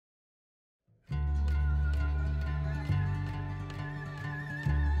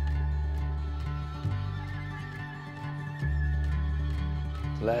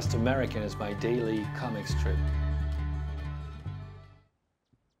Last American is my daily comic strip.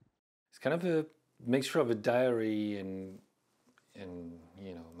 It's kind of a mixture of a diary and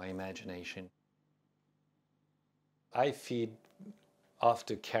you know, my imagination. I feed off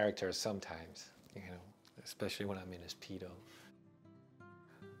the character sometimes, you know, especially when I'm in a Speedo.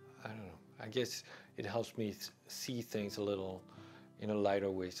 I don't know. I guess it helps me see things a little in a lighter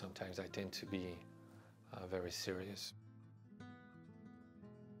way sometimes. I tend to be very serious.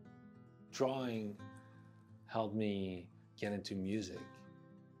 Drawing helped me get into music,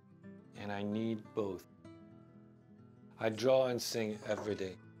 and I need both. I draw and sing every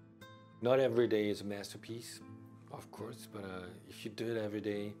day. Not every day is a masterpiece, of course, but if you do it every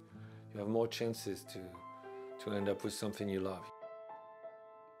day, you have more chances to end up with something you love.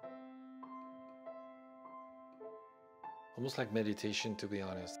 Almost like meditation, to be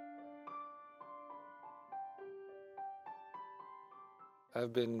honest.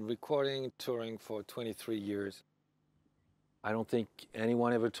 I've been recording, touring for 23 years. I don't think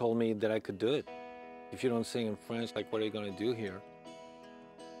anyone ever told me that I could do it. If you don't sing in French, like, what are you going to do here?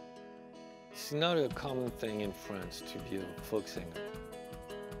 It's not a common thing in France to be a folk singer.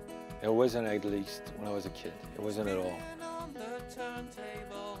 It wasn't, at least when I was a kid. It wasn't at all. On the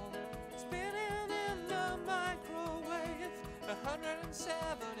turntable, spinning in the microwave,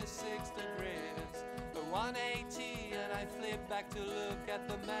 176 degrees, a 180, and I flip back to look at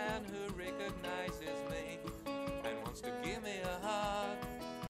the man who recognizes me and wants to give me a hug.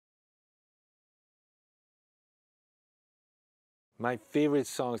 My favorite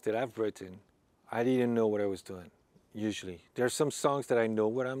songs that I've written, I didn't know what I was doing, usually. There's some songs that I know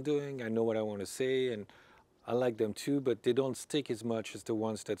what I'm doing, I know what I want to say, and I like them too, but they don't stick as much as the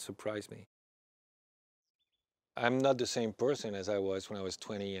ones that surprise me. I'm not the same person as I was when I was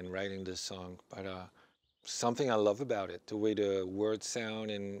 20 and writing this song, but something I love about it, the way the words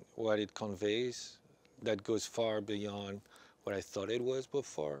sound and what it conveys, that goes far beyond what I thought it was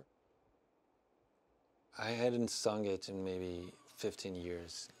before. I hadn't sung it in maybe 15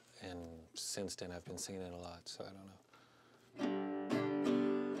 years, and since then I've been singing it a lot, so I don't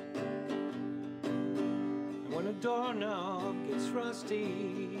know. When a doorknob gets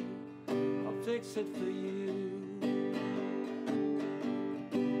rusty, I'll fix it for you.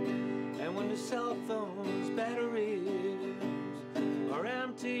 And when the cell phone's batteries are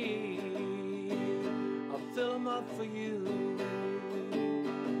empty, I'll fill them up for you.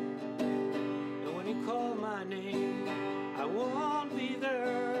 And when you call my name, I won't be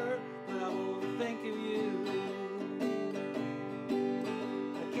there, but I will think of you.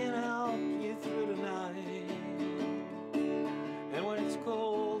 I can help you through the night, and when it's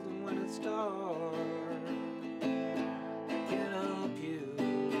cold and when it's dark, I can help you.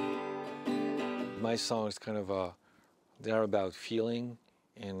 My songs kind of, they're about feeling,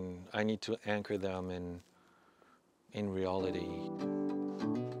 and I need to anchor them in reality.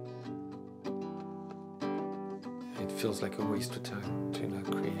 It feels like a waste of time to not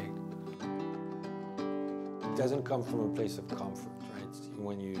create. It doesn't come from a place of comfort, right?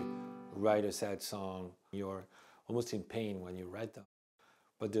 When you write a sad song, you're almost in pain when you write them.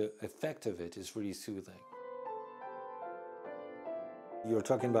 But the effect of it is really soothing. You're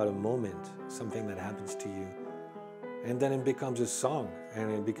talking about a moment, something that happens to you, and then it becomes a song,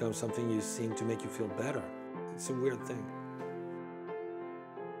 and it becomes something you sing to make you feel better. It's a weird thing.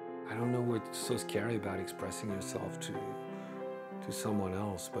 I don't know what's so scary about expressing yourself to someone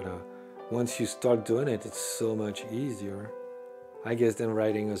else, but once you start doing it, it's so much easier, I guess, than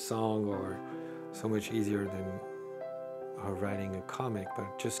writing a song, or so much easier than writing a comic.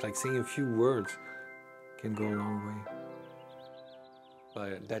 But just like saying a few words can go a long way.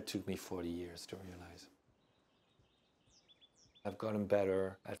 But that took me 40 years to realize. I've gotten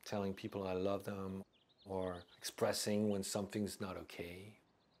better at telling people I love them, or expressing when something's not okay.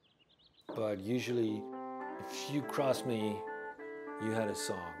 But usually, if you crossed me, you had a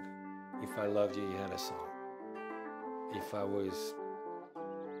song. If I loved you, you had a song. If I was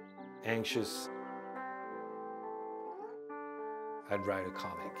anxious, I'd write a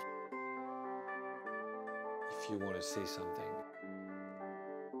comic. If you want to say something,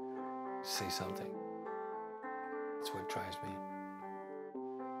 say something. That's what drives me.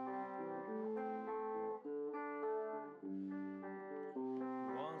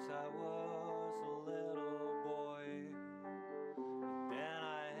 Once I was a little boy, then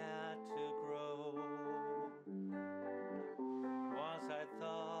I had to grow. Once I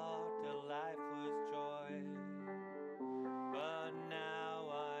thought that life was joy, but now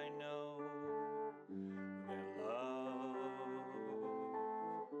I know that love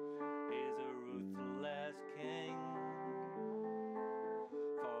is a ruthless king.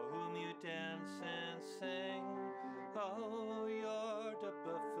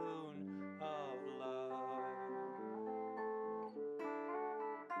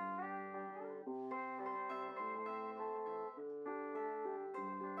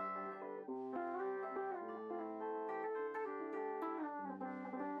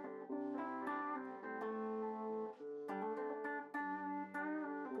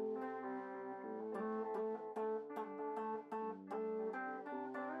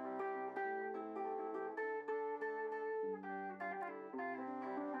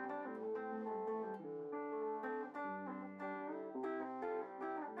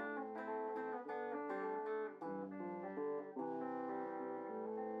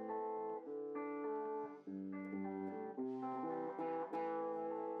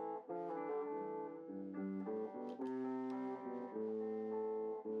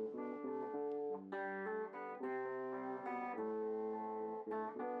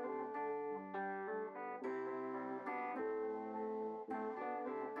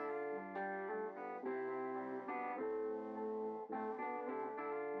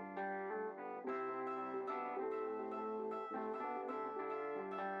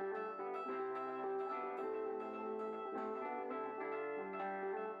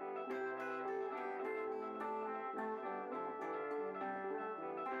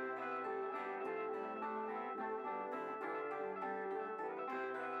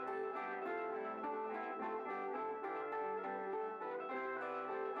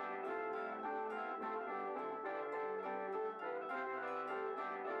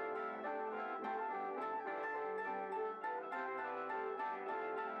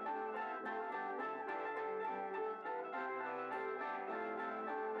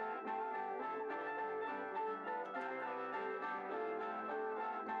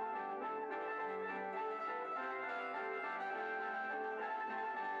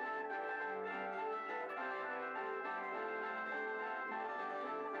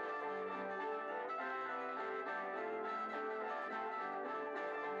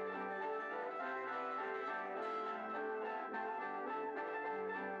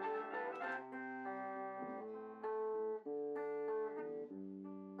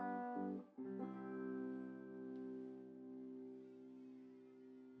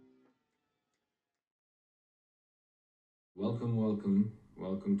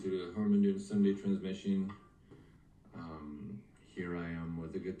 welcome to the Herman Dune Sunday transmission. Here I am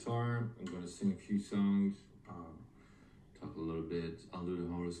with the guitar. I'm going to sing a few songs, talk a little bit. I'll do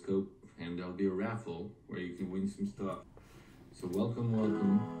the horoscope, and there'll be a raffle where you can win some stuff. So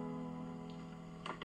welcome.